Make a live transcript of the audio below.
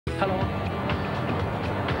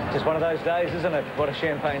Just one of those days, isn't it? What a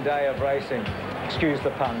champagne day of racing. Excuse the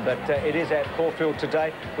pun, but it is at Caulfield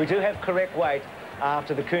today. We do have correct weight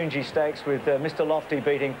after the Coonji Stakes with Mr. Lofty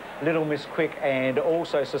beating Little Miss Quick and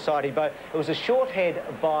also Society Bow. It was a short head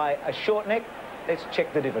by a short neck. Let's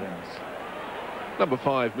check the dividends. Number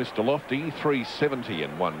 5, Mr. Lofty, 370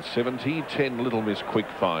 and 170. 10, Little Miss Quick,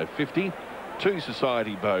 550. 2,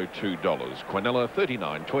 Society Bow, $2. Quinella,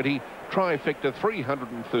 39.20. Trifecta,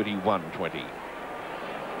 331.20.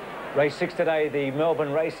 Race 6 today, the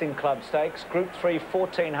Melbourne Racing Club Stakes. Group 3,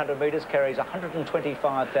 1,400 metres, carries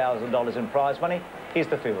 $125,000 in prize money. Here's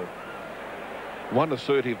the field. 1,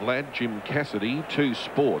 Assertive Lad, Jim Cassidy. 2,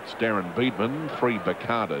 Sports, Darren Beedman. 3,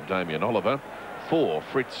 Bacada, Damien Oliver. 4,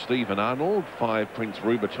 Fritz, Stephen Arnold. 5, Prince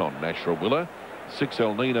Rubiton, Nashra Willer. 6,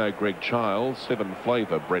 El Nino, Greg Childs. 7,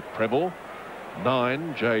 Flavour, Brett Preble.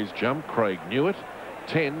 9, Jay's Jump, Craig Newitt.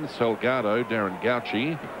 10, Salgado, Darren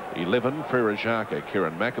Gauci. 11, Ferrajaka,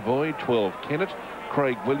 Kieran McAvoy. 12, Kennett,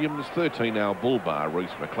 Craig Williams. 13, Al Bullbar, Reese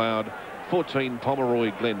McLeod. 14,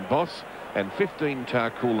 Pomeroy, Glenn Boss. And 15,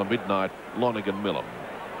 Tarcoola Midnight, Lonergan Millam.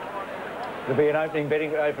 There'll be an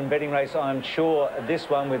open betting race, I'm sure, this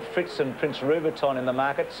one with Fritz and Prince Rubiton in the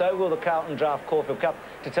market. So will the Carlton Draft Caulfield Cup.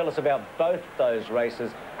 To tell us about both those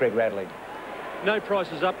races, Greg Radley. No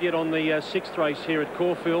prices up yet on the 6th race here at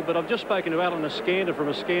Caulfield, but I've just spoken to Alan Iskander from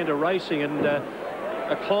Iskander Racing, and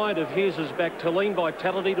a client of his has backed Helene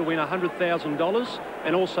Vitality to win $100,000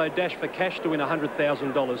 and also Dash for Cash to win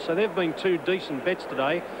 $100,000. So they've been two decent bets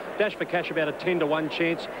today. Dash for Cash about a 10-to-1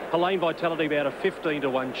 chance. Helene Vitality about a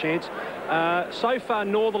 15-to-1 chance. So far,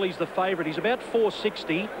 Northerly's the favourite. He's about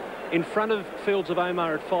 460 in front of Fields of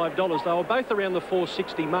Omar at $5. They were both around the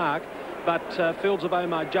 460 mark, but Fields of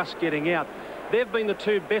Omar just getting out. They've been the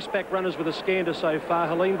two best back runners with Iskander so far,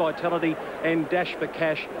 Helene Vitality and Dash for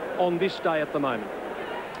Cash on this day at the moment.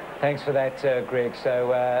 Thanks for that, Greg.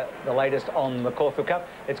 So the latest on the Caulfield Cup.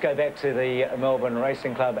 Let's go back to the Melbourne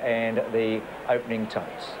Racing Club and the opening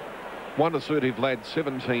totes. 1, Assertive Lad,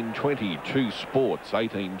 17.20. 2, Sports,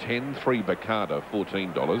 18.10. 3, Bacada,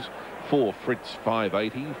 $14. 4, Fritz,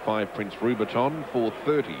 5.80. 5, Prince Rubiton,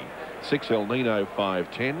 4.30. 6, El Nino,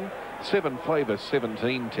 5.10. 7, Flavour,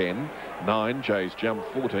 17.10. 9, Jay's Jump,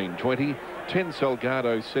 14.20. 10,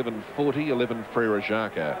 Salgado, 7.40. 11,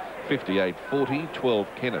 Ferrajaka, 58.40. 12,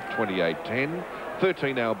 Kenneth, 28.10.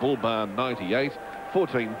 13, Al Bullbar, 98.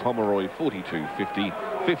 14, Pomeroy,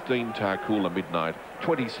 42.50. 15, Tarcoola Midnight,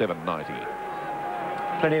 27.90.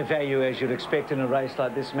 Plenty of value, as you'd expect in a race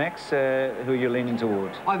like this, Max. Who are you leaning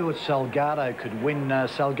towards? I thought Salgado could win.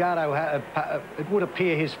 Salgado, it would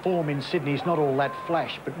appear his form in Sydney is not all that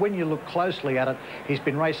flash, but when you look closely at it, he's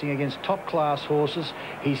been racing against top-class horses.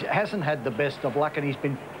 He hasn't had the best of luck, and he's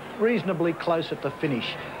been reasonably close at the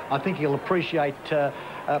finish. I think he'll appreciate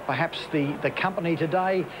perhaps the company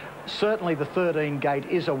today. Certainly the 13 gate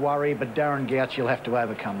is a worry, but Darren Gauci will have to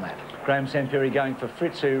overcome that. Graham Samperi going for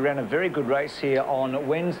Fritz, who ran a very good race here on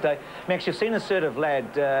Wednesday. Max, you've seen Assertive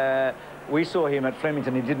Lad. We saw him at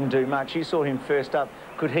Flemington. He didn't do much. You saw him first up.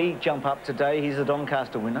 Could he jump up today? He's a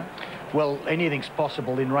Doncaster winner. Well, anything's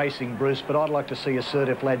possible in racing, Bruce, but I'd like to see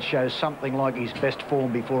Assertive Lad show something like his best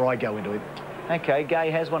form before I go into him. OK,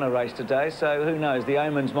 Gay has won a race today, so who knows? The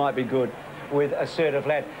omens might be good with Assertive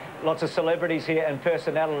Lad. Lots of celebrities here and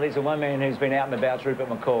personalities, and one man who's been out and about is Rupert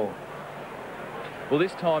McCall. Well,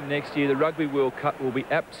 this time next year, the Rugby World Cup will be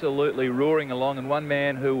absolutely roaring along, and one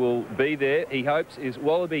man who will be there, he hopes, is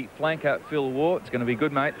Wallaby flanker Phil Waugh. It's going to be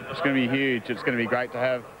good, mate. It's going to be huge. It's going to be great to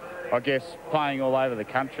have, I guess, playing all over the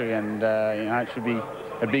country, and, you know, it should be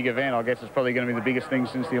a big event. I guess it's probably going to be the biggest thing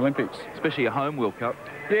since the Olympics. Especially a home World Cup.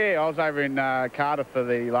 Yeah, I was over in Cardiff for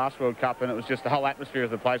the last World Cup, and it was just the whole atmosphere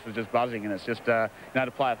of the place was just buzzing, and it's just, you know,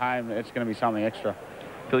 to play at home, it's going to be something extra.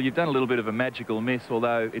 Phil, you've done a little bit of a magical miss,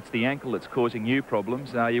 although it's the ankle that's causing you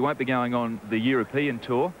problems. You won't be going on the European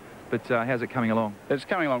tour, but how's it coming along? It's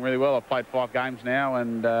coming along really well. I've played 5 games now,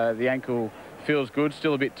 and the ankle feels good.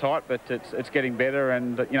 Still a bit tight, but it's getting better,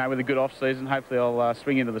 and, you know, with a good off-season, hopefully I'll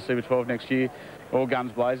swing into the Super 12 next year, all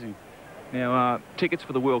guns blazing. Now, tickets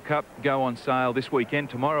for the World Cup go on sale this weekend,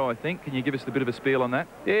 tomorrow, I think. Can you give us a bit of a spiel on that?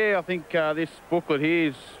 Yeah, I think this booklet here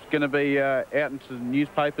is going to be out into the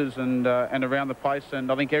newspapers and around the place, and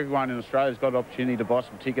I think everyone in Australia's got an opportunity to buy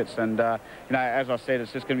some tickets, and, you know, as I said,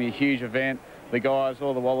 it's just going to be a huge event. The guys,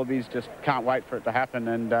 all the Wallabies, just can't wait for it to happen,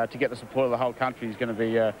 and to get the support of the whole country is going to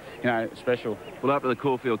be, you know, special. Well, after the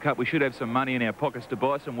Caulfield Cup, we should have some money in our pockets to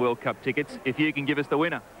buy some World Cup tickets, if you can give us the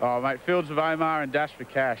winner. Oh, mate, Fields of Omar and Dash for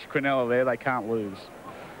Cash. Quinella there, they can't lose.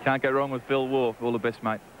 Can't go wrong with Phil Waugh. All the best,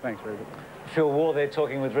 mate. Thanks, Rupert. Phil Waugh there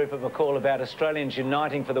talking with Rupert McCall about Australians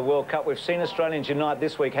uniting for the World Cup. We've seen Australians unite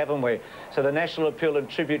this week, haven't we? So the National Appeal and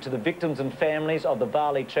Tribute to the victims and families of the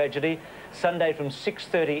Bali tragedy. Sunday from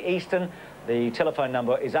 6:30 Eastern. The telephone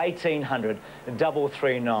number is 1800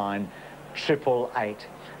 339 888.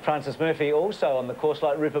 Frances Murphy also on the course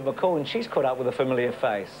like Rupert McCall, and she's caught up with a familiar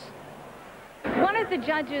face. One of the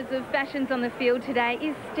judges of Fashions on the Field today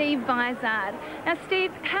is Steve Vizard. Now,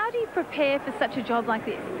 Steve, how do you prepare for such a job like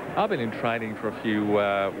this? I've been in training for a few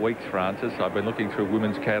weeks, Francis. I've been looking through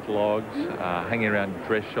women's catalogues, hanging around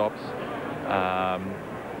dress shops,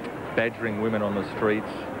 badgering women on the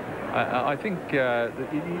streets. I think,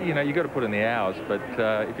 you know, you've got to put in the hours, but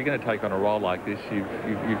if you're going to take on a role like this,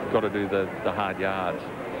 you've got to do the hard yards.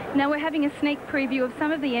 Now, we're having a sneak preview of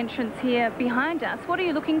some of the entrants here behind us. What are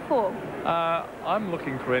you looking for? I'm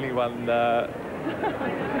looking for anyone,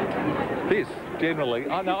 this, generally.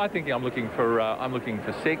 No, I think I'm looking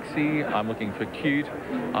for sexy, I'm looking for cute,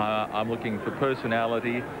 I'm looking for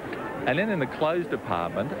personality. And then in the clothes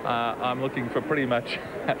department, I'm looking for pretty much...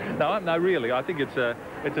 no, really, I think it's a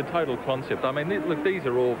total concept. I mean, look, these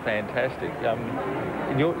are all fantastic.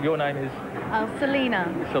 Your name is?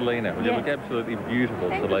 Selena. Selena. Yes. You look absolutely beautiful,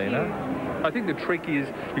 Thank Selena. you. I think the trick is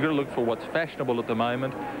you've got to look for what's fashionable at the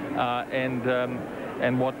moment,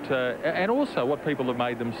 and also what people have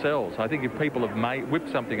made themselves. I think if people have whipped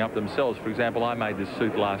something up themselves, for example, I made this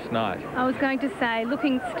suit last night. I was going to say,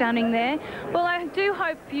 looking stunning there. Well, I do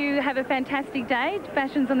hope you have a fantastic day,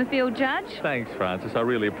 Fashions on the Field judge. Thanks, Francis. I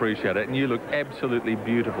really appreciate it. And you look absolutely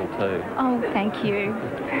beautiful too. Oh, thank you.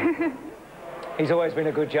 He's always been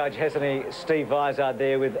a good judge, hasn't he? Steve Vizard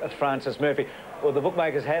there with Frances Murphy. Well, the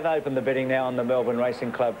bookmakers have opened the betting now on the Melbourne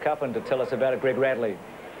Racing Club Cup, and to tell us about it, Greg Radley.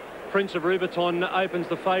 Prince of Rubiton opens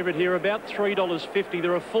the favourite here, about $3.50.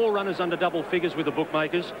 There are 4 runners under double figures with the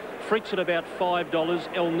bookmakers. Fritz at about $5,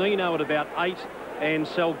 El Nino at about $8, and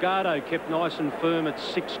Salgado kept nice and firm at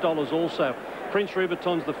 $6 also. Prince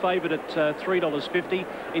Rubiton's the favourite at $3.50.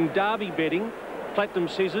 In Derby betting, Platinum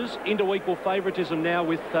Scissors into equal favouritism now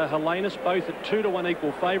with Helenas, both at 2-1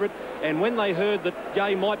 equal favourite. And when they heard that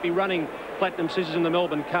Gay might be running Platinum Scissors in the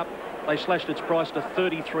Melbourne Cup, they slashed its price to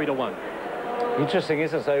 33-1. Interesting,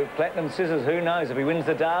 isn't it? So Platinum Scissors, who knows? If he wins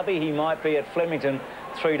the Derby, he might be at Flemington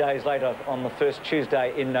 3 days later on the first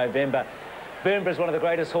Tuesday in November. Burnborough is one of the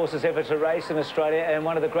greatest horses ever to race in Australia, and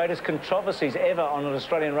one of the greatest controversies ever on an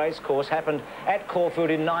Australian racecourse happened at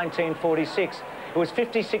Caulfield in 1946. It was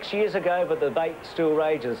 56 years ago, but the debate still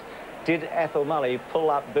rages. Did Athol Mully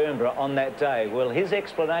pull up Burnborough on that day? Well, his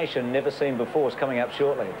explanation, never seen before, is coming up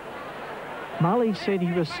shortly. Mully said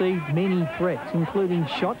he received many threats, including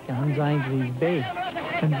shotguns aimed at his bed,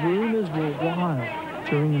 and rumours were wild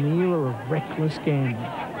during an era of reckless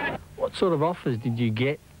gambling. What sort of offers did you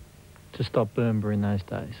get to stop Burnborough in those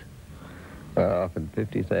days? I offered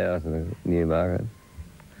 50,000 at Newmarket.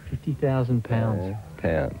 £50,000?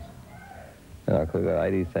 Pounds. And I could have got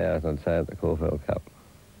 80,000 on sale at the Caulfield Cup.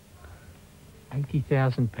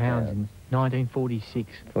 £80,000 in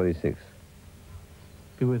 1946. 46.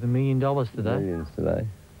 Be worth $1 million today. Millions today.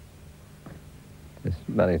 Just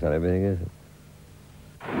money's not everything, is it?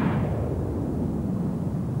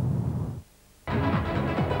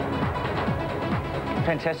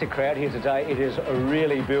 Fantastic crowd here today. It is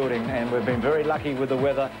really building, and we've been very lucky with the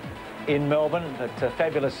weather in Melbourne, but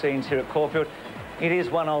fabulous scenes here at Caulfield. It is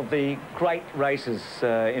one of the great races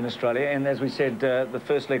in Australia, and as we said, the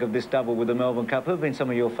first leg of this double with the Melbourne Cup. Who have been some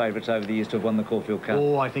of your favourites over the years to have won the Caulfield Cup?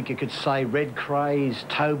 Oh, I think you could say Red Craze,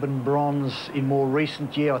 Tobin Bronze in more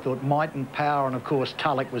recent year. I thought Might and Power, and of course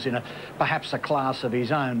Tulloch was in perhaps a class of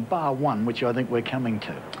his own, bar one, which I think we're coming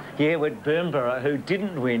to. Yeah, with Burnborough, who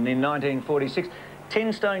didn't win in 1946.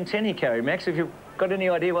 10 stone 10 he carried, Max. Have you got any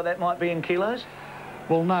idea what that might be in kilos?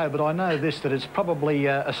 Well, no, but I know this, that it's probably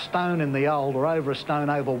a stone in the old or over a stone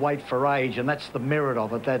over weight for age, and that's the merit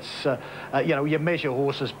of it. That's, you know, you measure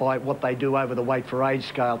horses by what they do over the weight for age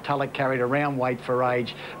scale. Tulloch carried around weight for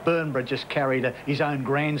age. Burnborough just carried his own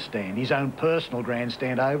grandstand, his own personal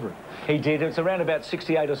grandstand over it. He did. It's around about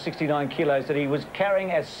 68 or 69 kilos that he was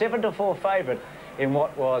carrying as 7-4 favourite in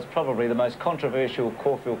what was probably the most controversial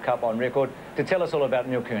Caulfield Cup on record. To tell us all about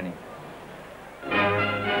Neil Kearney.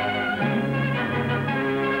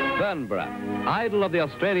 Burnborough, idol of the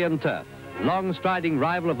Australian turf, long-striding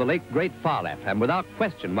rival of the late great Farlap, and without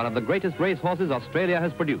question one of the greatest racehorses Australia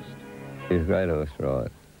has produced. He's a great horse to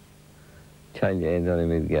ride. Change your hands on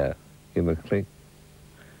him, he'd go. Give him a click.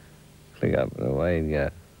 Click up and away he'd go.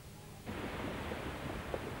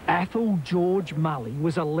 Athol George Mully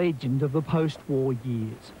was a legend of the post-war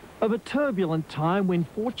years, of a turbulent time when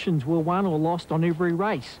fortunes were won or lost on every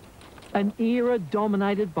race. An era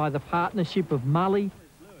dominated by the partnership of Mully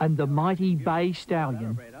and the mighty bay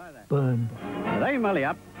stallion, Burnborough. With Mully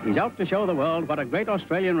up, he's out to show the world what a great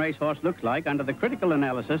Australian racehorse looks like under the critical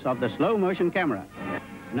analysis of the slow-motion camera.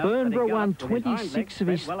 Burnborough won 26 of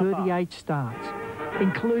his 38 starts,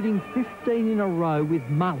 including 15 in a row with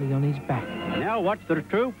Mully on his back. Now watch the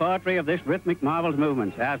true poetry of this rhythmic marvel's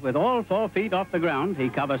movements, as with all 4 feet off the ground, he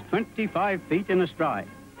covers 25 feet in a stride.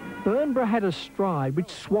 Burnborough had a stride which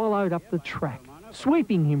swallowed up the track,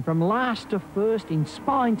 sweeping him from last to first in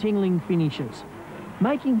spine-tingling finishes,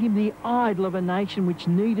 making him the idol of a nation which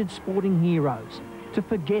needed sporting heroes to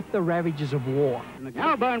forget the ravages of war.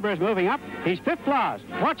 Now Burnborough's moving up. He's 5th last.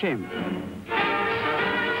 Watch him.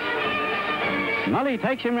 Mully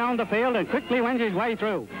takes him round the field and quickly wends his way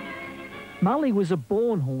through. Mully was a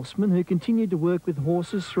born horseman who continued to work with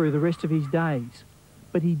horses through the rest of his days,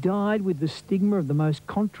 but he died with the stigma of the most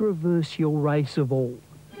controversial race of all,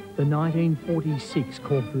 the 1946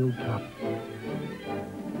 Caulfield Cup.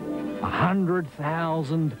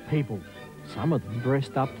 100,000 people, some of them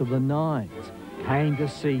dressed up to the nines, came to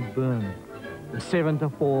see Burnborough, the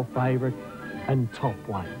 7-4 favourite and top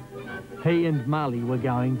weight. He and Mully were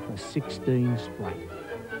going for 16 straight.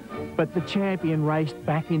 But the champion raced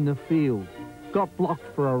back in the field, got blocked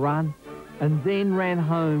for a run, and then ran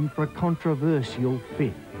home for a controversial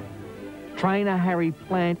 5th. Trainer Harry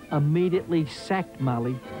Plant immediately sacked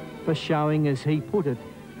Mully for showing, as he put it,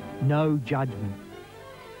 no judgment.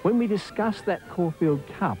 When we discussed that Caulfield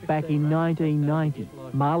Cup back in 1990,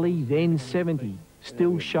 Mully, then 70,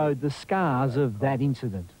 still showed the scars of that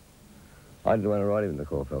incident. I didn't want to ride him in the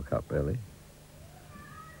Caulfield Cup, really.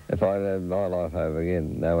 If I'd had my life over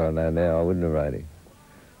again, now what I know now, I wouldn't have rode him.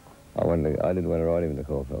 I didn't want to ride him in the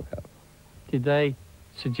Caulfield Cup. Did they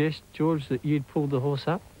suggest, George, that you'd pulled the horse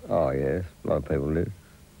up? Oh, yes, a lot of people did.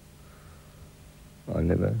 I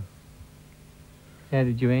never. How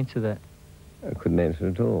did you answer that? I couldn't answer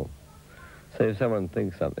at all. So if someone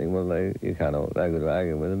thinks something, well, you can't, no good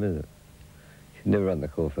arguing with them, is it? She'd never run the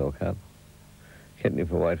Caulfield Cup. Kept him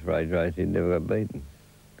for weight for age race, he'd never got beaten.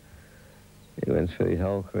 He went through his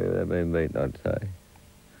whole career without being beaten, I'd say.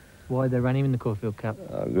 Why'd they run him in the Caulfield Cup?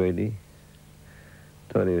 Oh, greedy.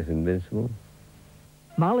 Thought he was invincible.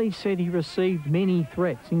 Mully said he received many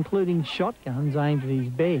threats, including shotguns aimed at his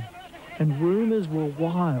bed, and rumours were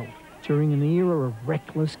wild during an era of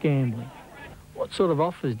reckless gambling. What sort of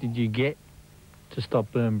offers did you get to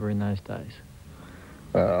stop Burnborough in those days?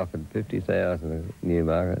 Well, I offered 50,000 at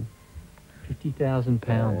Newmarket.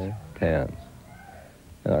 £50,000? Pounds.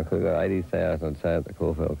 And I could have got 80,000, I'd say, at the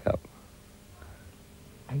Caulfield Cup.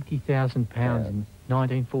 £80,000 in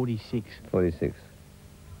 1946. 46.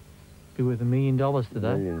 Be worth $1 million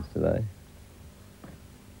today. Millions today.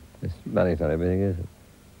 Money's not everything, is it?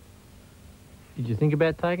 Did you think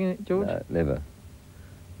about taking it, George? No, never.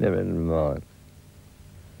 Never in my mind.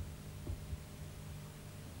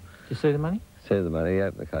 Did you see the money? See the money, he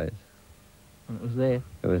opened the case. And it was there?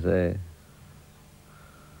 It was there.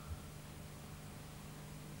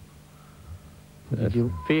 Did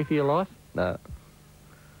you fear for your life? No.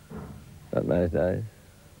 Not in those days.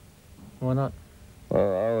 Why not? Well,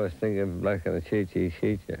 I always think if a bloke's going to shoot you, he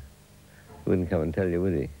shoots you. He wouldn't come and tell you,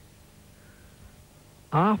 would he?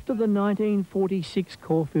 After the 1946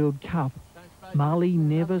 Caulfield Cup, Mully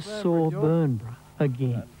never saw Burnborough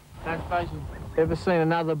again. Ever seen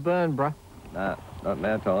another Burnborough? No, not in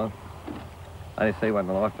our time. I only see one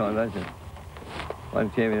in a lifetime, don't you? One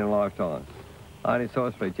champion in a lifetime. I only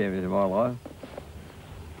saw 3 champions in my life.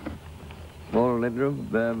 Walter Lindrum,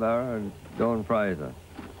 Burnborough and Dawn Fraser.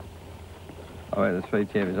 I mean, the 3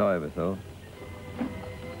 champions I ever saw.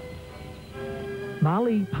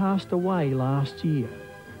 Mully passed away last year,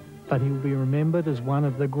 but he'll be remembered as one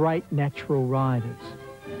of the great natural riders.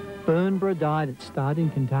 Burnborough died at Stud in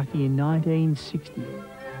Kentucky in 1960,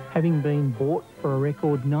 having been bought for a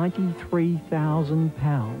record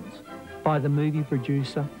 £93,000 by the movie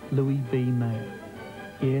producer Louis B. Mayer.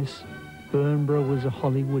 Yes, Burnborough was a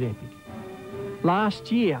Hollywood epic.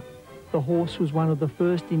 Last year, the horse was one of the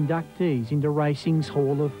first inductees into racing's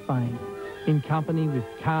Hall of Fame, in company with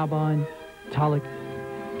Carbine, Tulloch,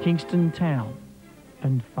 Kingston Town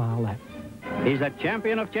and Phar Lap. He's a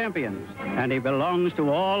champion of champions, and he belongs to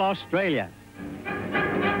all Australia.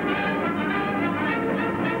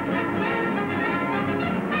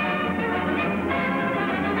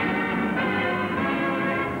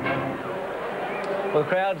 Well, the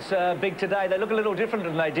crowd's big today. They look a little different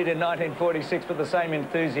than they did in 1946, but the same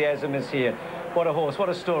enthusiasm is here. What a horse, what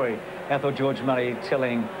a story. Athol George Mully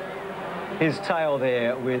telling his tale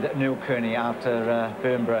there with Neil Kearney after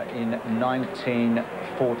Burnborough in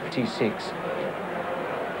 1946.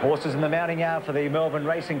 Horses in the mounting yard for the Melbourne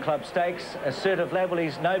Racing Club Stakes. Assertive Lad, well,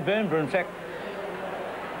 he's no Burnber. In fact,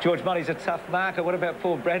 George Mully's a tough marker. What about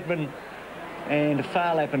Paul Bradman and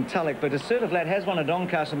Farlap and Tulloch? But Assertive Lad has won at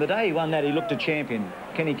Doncaster, and the day he won that, he looked a champion.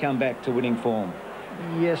 Can he come back to winning form?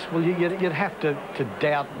 Yes, well, you'd have to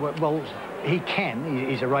doubt. Well, he can.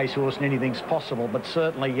 He's a racehorse and anything's possible. But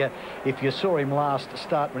certainly, if you saw him last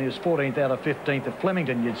start when he was 14th out of 15th at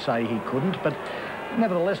Flemington, you'd say he couldn't. But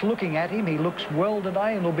nevertheless, looking at him, he looks well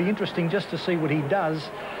today, and it'll be interesting just to see what he does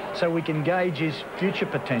so we can gauge his future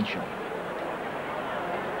potential.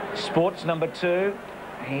 Sports number 2.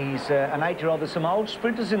 He's an 8-year-old. There's some old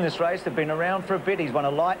sprinters in this race. They've been around for a bit. He's won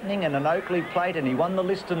a Lightning and an Oakley Plate, and he won the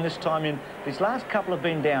Liston this time in. His last couple have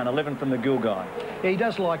been down, 11 from the Gilgai. Yeah, he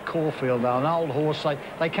does like Caulfield, though, an old horse.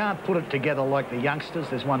 They can't put it together like the youngsters.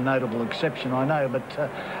 There's one notable exception, I know, but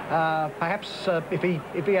perhaps if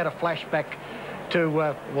he had a flashback to,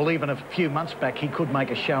 well, even a few months back, he could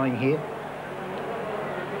make a showing here.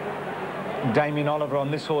 Damien Oliver on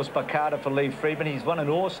this horse, Baccarda for Lee Freeman. He's won an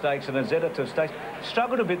Orr Stakes and a Zeditive Stakes.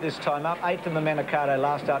 Struggled a bit this time up. 8th in the Manicato,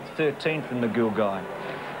 last start 13th in the Gilgai.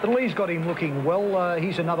 But Lee's got him looking well.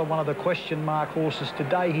 He's another one of the question mark horses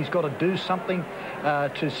today. He's got to do something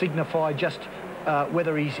to signify just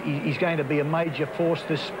whether he's going to be a major force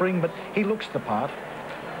this spring, but he looks the part.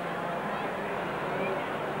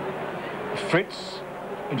 Fritz,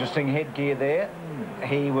 interesting headgear there.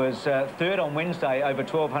 He was 3rd on Wednesday, over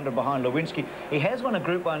 1,200 behind Lewinsky. He has won a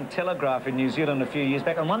Group 1 Telegraph in New Zealand a few years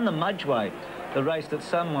back and won the Mudgeway, the race that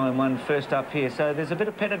Sunline won first up here. So there's a bit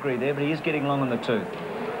of pedigree there, but he is getting long in the tooth.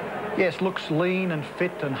 Yes, looks lean and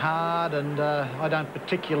fit and hard, and I don't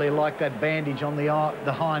particularly like that bandage on the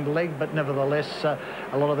hind leg, but nevertheless, a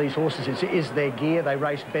lot of these horses, it is their gear. They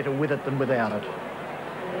race better with it than without it.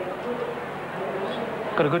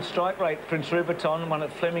 Got a good strike rate. Prince Ruperton won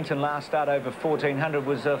at Flemington last start over 1,400.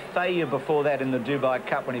 Was a failure before that in the Dubai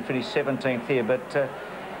Cup when he finished 17th here, but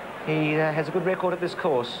he has a good record at this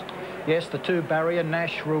course. Yes, the 2 barrier,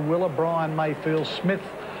 Nash, Rawilla, Brian Mayfield, Smith.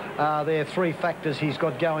 They're 3 factors he's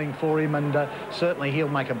got going for him, and certainly he'll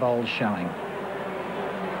make a bold showing.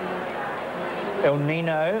 El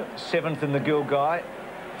Nino, 7th in the Gilgai.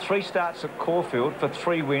 3 starts at Caulfield for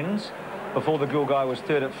 3 wins. Before the Gilgai was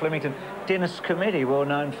 3rd at Flemington. Dennis Cometti,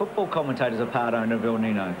 well-known football commentator, is a part owner of El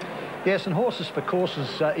Nino. Yes, and horses for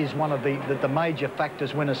courses is one of the major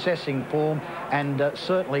factors when assessing form, and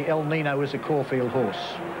certainly El Nino is a Caulfield horse.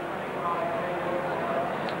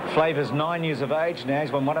 Flavor's 9 years of age now.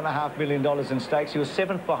 He's won $1.5 million in stakes. He was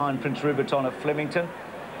 7th behind Prince Ruperton at Flemington.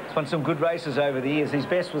 He's won some good races over the years. His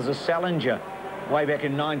best was a Salinger way back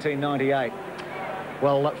in 1998.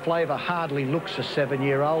 Well, Flavor hardly looks a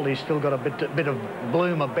 7-year-old. He's still got a bit of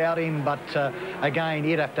bloom about him, but again,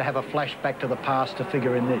 he'd have to have a flashback to the past to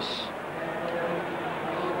figure in this.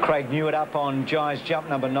 Craig Newitt up on Jai's Jump,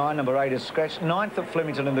 number 9, number 8 is scratched. 9th at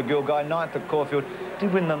Flemington in the Gilgai, 9th at Caulfield.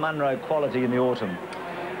 Did win the Munro Quality in the autumn.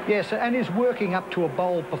 Yes, and is working up to a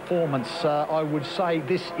bold performance. I would say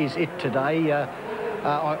this is it today.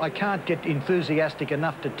 I can't get enthusiastic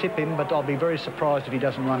enough to tip him, but I'll be very surprised if he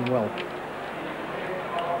doesn't run well.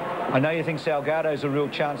 I know you think Salgado's a real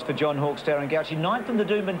chance for John Hawkes, Darren Gauci. 9th in the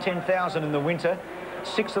Doomben 10,000 in the winter,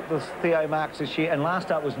 6th at the Theo Marks this year, and last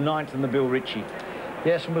start was 9th in the Bill Ritchie.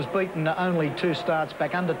 Yes, and was beaten only 2 starts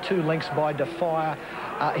back, under 2 lengths by Defier.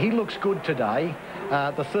 He looks good today.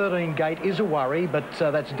 The 13 gate is a worry, but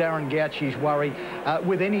that's Darren Gauci's worry.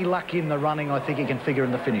 With any luck in the running, I think he can figure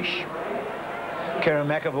in the finish. Karen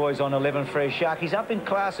McAvoy's on 11 Fresh Shark. He's up in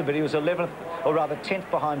class a bit. He was 11th, or rather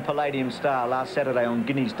 10th behind Palladium Star last Saturday on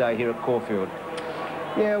Guineas Day here at Caulfield.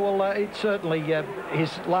 Yeah, well, it certainly,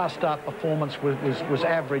 his last start performance was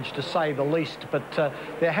average, to say the least, but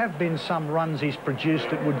there have been some runs he's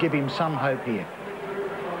produced that would give him some hope here.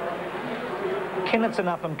 Kennett's an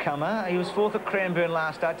up-and-comer. He was 4th at Cranbourne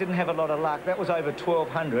last start, didn't have a lot of luck. That was over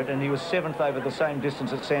 1,200, and he was 7th over the same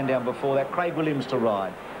distance at Sandown before that. Craig Williams to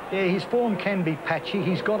ride. Yeah, his form can be patchy.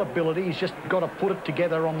 He's got ability. He's just got to put it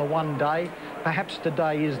together on the one day. Perhaps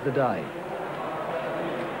today is the day.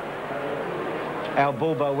 Al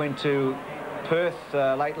Bulbo went to Perth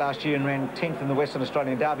late last year and ran 10th in the Western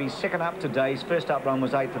Australian Derby. He's 2nd up today. His first up run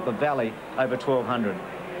was 8th at the Valley, over 1,200.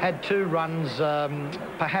 Had 2 runs,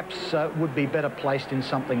 perhaps would be better placed in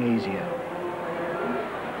something easier.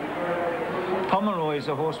 Pomeroy is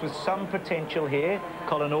a horse with some potential here.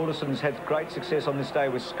 Colin Alderson's had great success on this day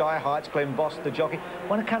with Sky Heights. Glenn Boss, the jockey,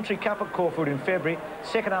 won a country cup at Caulfield in February.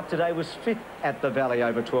 2nd up today was 5th at the Valley,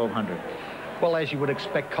 over 1,200. Well, as you would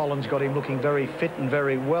expect, Colin's got him looking very fit and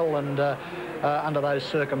very well, and under those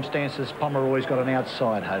circumstances, Pomeroy's got an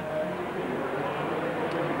outside hope.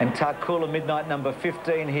 And Tarcoola Midnight, number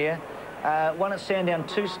 15 here. Won at Sandown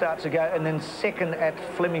 2 starts ago, and then second at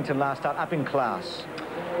Flemington last start, up in class.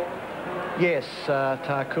 Yes,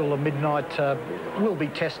 Tarcoola Midnight will be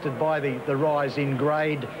tested by the rise in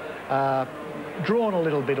grade. Drawn a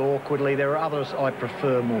little bit awkwardly. There are others I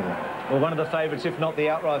prefer more. Well, one of the favourites, if not the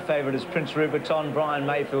outright favourite, is Prince Rubiton. Brian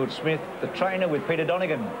Mayfield-Smith, the trainer with Peter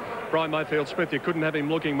Donegan. Brian Mayfield-Smith, you couldn't have him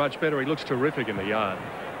looking much better. He looks terrific in the yard.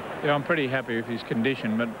 Yeah, I'm pretty happy with his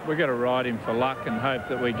condition, but we've got to ride him for luck and hope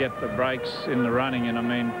that we get the breaks in the running. And I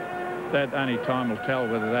mean, that only time will tell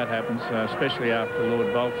whether that happens, especially after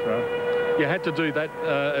Lord Boltro. You had to do that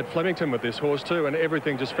at Flemington with this horse too, and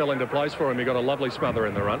everything just fell into place for him. He got a lovely smother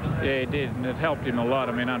in the run. Yeah, he did, and it helped him a lot.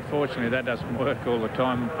 I mean, unfortunately, that doesn't work all the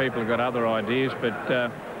time. People have got other ideas,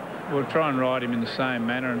 but we'll try and ride him in the same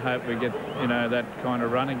manner and hope we get, you know, that kind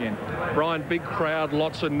of run again. Brian, big crowd,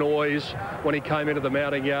 lots of noise when he came into the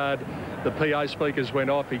mounting yard. The PA speakers went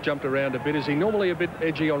off. He jumped around a bit. Is he normally a bit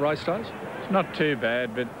edgy on race days? Not too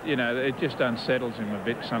bad, but, you know, it just unsettles him a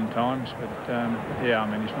bit sometimes. But, yeah, I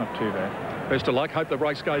mean, it's not too bad. Best of luck. Hope the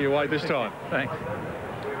breaks go your way this time. Thanks.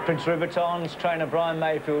 Prince Rubiton's trainer Brian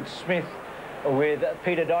Mayfield-Smith with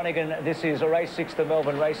Peter Donegan. This is race 6, the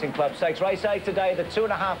Melbourne Racing Club Stakes. Race 8 today, the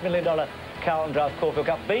 $2.5 million Carlton Draft Caulfield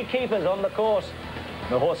Cup. Beekeepers on the course.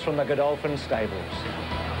 The horse from the Godolphin stables.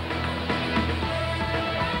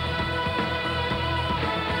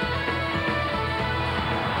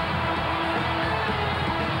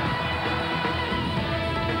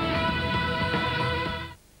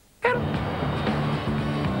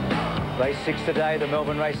 Race 6 today, the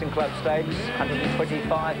Melbourne Racing Club Stakes,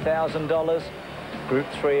 $125,000. Group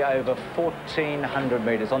 3 over 1,400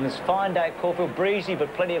 metres. On this fine day at Caulfield, breezy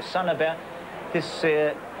but plenty of sun about. This,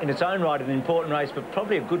 in its own right, an important race, but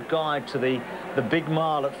probably a good guide to the big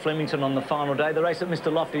mile at Flemington on the final day. The race that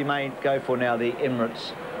Mr. Lofty may go for now, the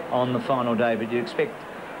Emirates, on the final day. But you expect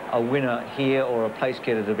a winner here or a place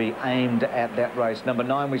getter to be aimed at that race. Number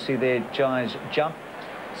 9, we see there, Giants Jump.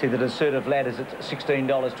 See that Assertive Lad is at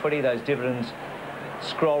 $16.20. Those dividends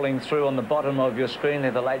scrolling through on the bottom of your screen.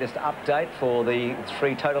 They're the latest update for the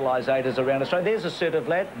 3 totalisators around Australia. There's Assertive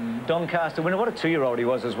Lad, Doncaster winner. What a 2-year-old he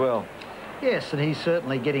was as well. Yes, and he's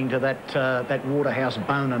certainly getting to that Waterhouse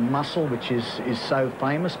bone and muscle, which is so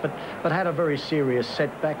famous, but had a very serious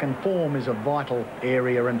setback, and form is a vital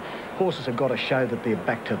area, and horses have got to show that they're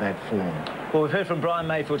back to that form. Well, we've heard from Brian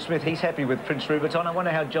Mayfield-Smith. He's happy with Prince Rubiton. I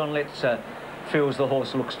wonder how John Letts feels the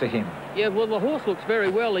horse looks to him. Yeah, well, the horse looks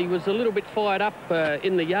very well. He was a little bit fired up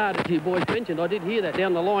in the yard, as you boys mentioned. I did hear that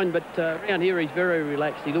down the line, but around here he's very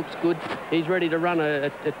relaxed. He looks good. He's ready to run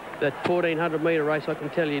a 1,400-metre race. I can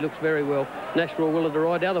tell you he looks very well. Natural Willer to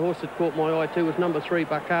ride. The other horse that caught my eye too was number 3,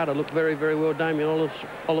 Barcata. Looked very, very well. Damien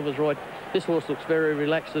Oliver's ride. This horse looks very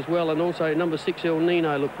relaxed as well. And also number 6, El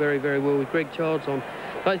Nino, looked very, very well with Greg Childs on.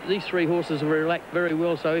 Both these 3 horses are relaxed very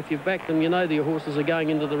well, so if you've backed them, you know the horses are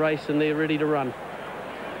going into the race and they're ready to run.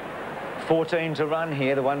 14 to run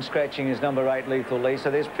here. The one scratching is number 8, Lethal Lee.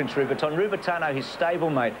 So there's Prince Rubiton. Rubitano, his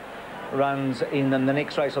stablemate, runs in the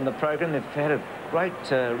next race on the program. They've had a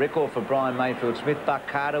great record for Brian Mayfield-Smith.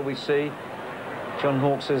 Barcata, we see. John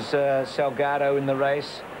Hawkes' Salgado in the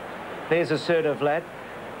race. There's Assertive Lad.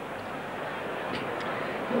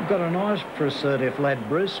 We've got an eye for Assertive Lad,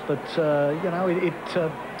 Bruce, but, you know,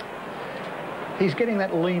 he's getting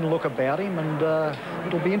that lean look about him, and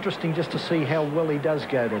it'll be interesting just to see how well he does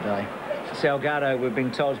go today. Salgado, we've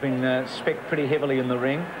been told, has been spec'd pretty heavily in the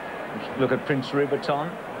ring. Look at Prince Rubiton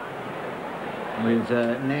with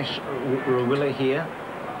Nash Rawilla here.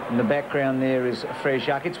 In the background there is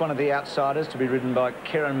Frejac. It's one of the outsiders to be ridden by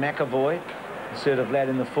Kieran McAvoy. Assertive Lad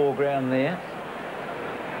in the foreground there.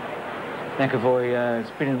 McAvoy has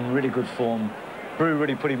been in really good form. Brew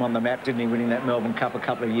really put him on the map, didn't he, winning that Melbourne Cup a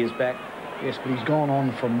couple of years back? Yes, but he's gone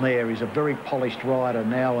on from there. He's a very polished rider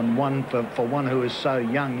now, and one for one who is so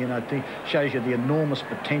young, you know, shows you the enormous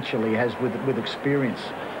potential he has with experience.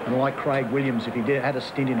 And like Craig Williams, if he had a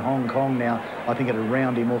stint in Hong Kong now, I think it'd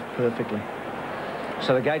round him off perfectly.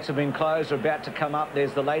 So the gates have been closed, are about to come up.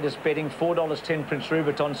 There's the latest betting, $4.10 Prince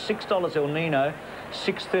Rubiton, $6 El Nino,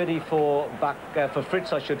 $6.30 for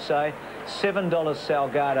Fritz, I should say, $7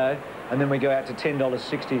 Salgado, and then we go out to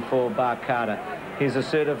 $10.60 for Barcata. Here's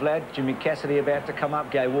Assertive Lad, Jimmy Cassidy about to come up.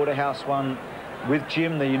 Gay Waterhouse won with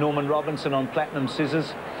Jim, the Norman Robinson on Platinum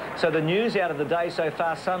Scissors. So the news out of the day so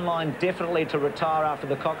far, Sunline definitely to retire after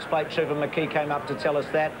the Cox Plate. Trevor McKee came up to tell us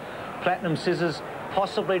that. Platinum Scissors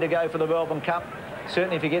possibly to go for the Melbourne Cup.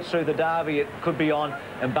 Certainly if he gets through the Derby, it could be on.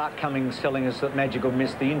 And Bart Cummings telling us that Magical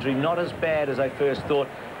missed the injury. Not as bad as they first thought.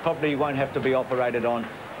 Probably won't have to be operated on.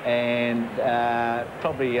 and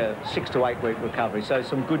probably a 6 to 8 week recovery. So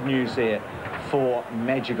some good news there for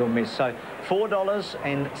Magical Miss. So $4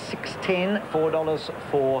 and $6.10,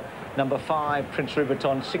 $4 for number 5 Prince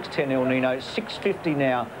Rubiton, $6.10 El Nino, $6.50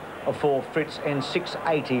 now for Fritz, and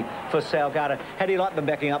 $6.80 for Salgado. How do you like them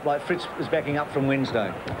backing up like Fritz is backing up from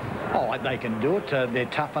Wednesday? Oh, they can do it. They're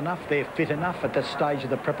tough enough. They're fit enough at this stage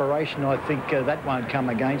of the preparation. I think that won't come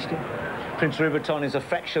against him. Prince Rubiton is a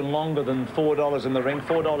fraction longer than $4 in the ring.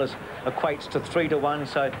 $4 equates to 3 to 1,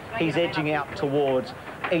 so he's edging out towards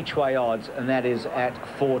each way odds, and that is at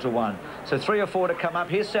 4 to 1. So 3 or 4 to come up.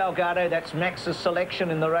 Here's Salgado. That's Max's selection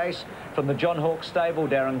in the race from the John Hawke stable.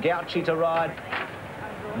 Darren Gauci to ride.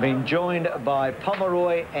 Been joined by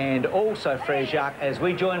Pomeroy and also Frere Jacques as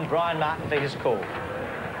we join Brian Martin for his call.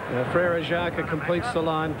 Frere Jacques completes the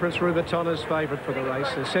line. Prince Rubiton is favourite for the race.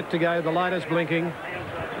 They're set to go. The light is blinking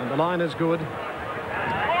and the line is good.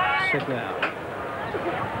 Set now.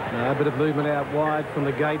 A bit of movement out wide from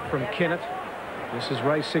the gate from Kennett. This is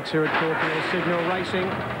race 6 here at Caulfield. Signal Racing.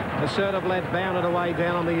 Assertive Lad bounded away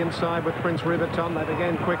down on the inside with Prince Rubiton. They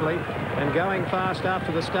began quickly and going fast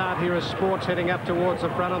after the start. Here is Sports heading up towards the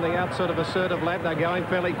front on the outside of Assertive Lad. They're going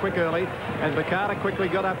fairly quick early, and Bacata quickly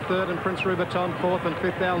got up 3rd, and Prince Rubiton 4th, and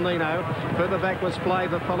 5th El Nino. Further back was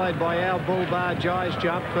Flavour, followed by Al Bullbar, Jai's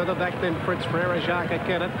Jump. Further back then Fritz, Frere Jacques,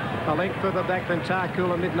 Kennett. A length further back than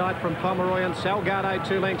Tarcoola Midnight from Pomeroy, and Salgado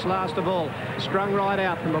 2 lengths last of all. Strung right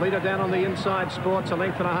out from the leader down on the inside. Sports a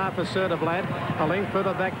length and a half, Assertive Lad. A length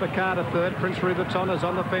further back Bacata 3rd. Prince Rubiton is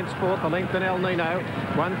on the fence 4th. A length in El Nino.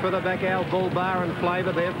 1 further back Al Bullbar and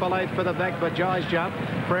Flavour there, followed further back by Jai's Jump.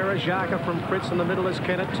 Frere Jacques from Fritz in the middle is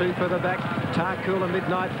Kennett. 2 further back Tarcoola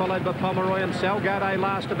Midnight, followed by Pomeroy, and Salgado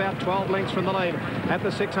last about 12 lengths from the lead at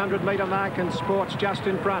the 600 metre mark, and Sports just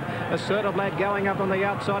in front. Assertive Lad going up on the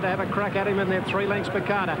outside to have a crack at him, and they're 3 lengths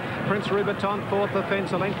Bacata. Prince Rubiton 4th, the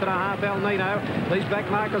fence, a length and a half El Nino. These back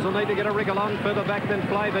markers will need to get a wriggle on. Further back than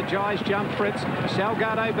Flavour, Jai's Jump, Fritz.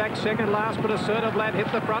 Salgado back second last, but Assertive Lad hit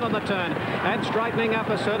the front on the turn. And straightening up,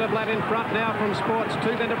 Assertive Lad in front now from Sports.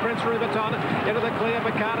 2 then to Prince Rubiton. Into the clear,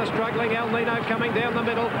 Bacata struggling. El Nino coming down the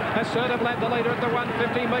middle. Assertive Lad the leader at the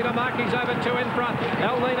 150 metre mark. He's over 2 in front.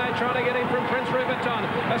 El Nino trying to get him from Prince Rubiton.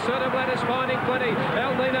 Assertive Lad is finding plenty.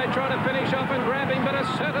 El Nino trying to finish off and grab him, but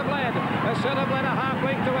Assertive Lad a half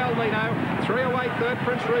length to El Nino. 3 away 3rd,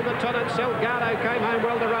 Prince Rubiton, and Salgado came home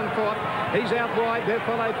well to run 4th. He's out wide. They're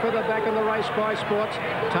followed further back in the race by Sports.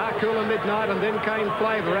 Tarcoola Midnight, and then came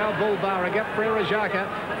Flavour. Al Bullbar, a gap Frere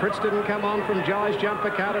Jacques. Fritz didn't come on from Jai's Jump.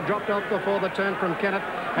 Bacata dropped off before the turn from Kennett,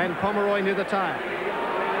 and Pomeroy near the tail.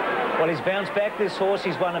 Well, he's bounced back, this horse.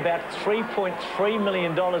 He's won about $3.3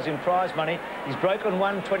 million in prize money. He's broken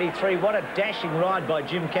 123. What a dashing ride by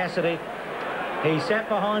Jim Cassidy. He sat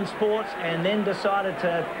behind Sports and then decided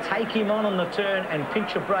to take him on the turn and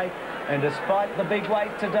pinch a break. And despite the big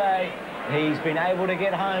weight today, he's been able to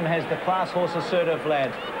get home, has the class horse Assertive Lad.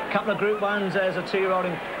 A couple of Group 1s as a 2-year-old,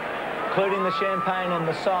 including the Champagne and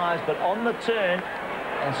the Size. But on the turn,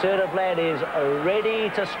 Assertive Lad is ready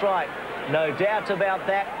to strike. No doubt about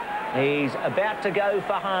that. He's about to go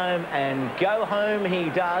for home, and go home he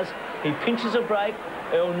does. He pinches a break.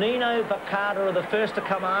 El Nino, Bacata are the first to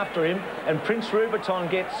come after him, and Prince Rubiton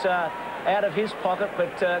gets out of his pocket.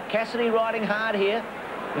 But Cassidy riding hard here.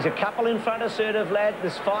 He's a couple in front of Assertive Lad,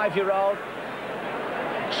 this 5-year-old.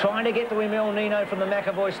 Trying to get to him, El Nino from the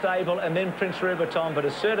McAvoy stable, and then Prince Rubiton. But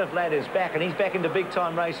Assertive Lad is back, and he's back into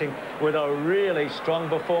big-time racing with a really strong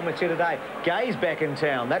performance here today. Gay's back in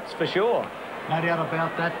town, that's for sure. No doubt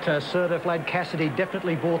about that. Assertive Lad, Cassidy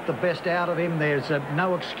definitely brought the best out of him. There's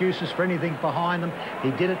no excuses for anything behind them.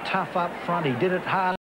 He did it tough up front. He did it hard.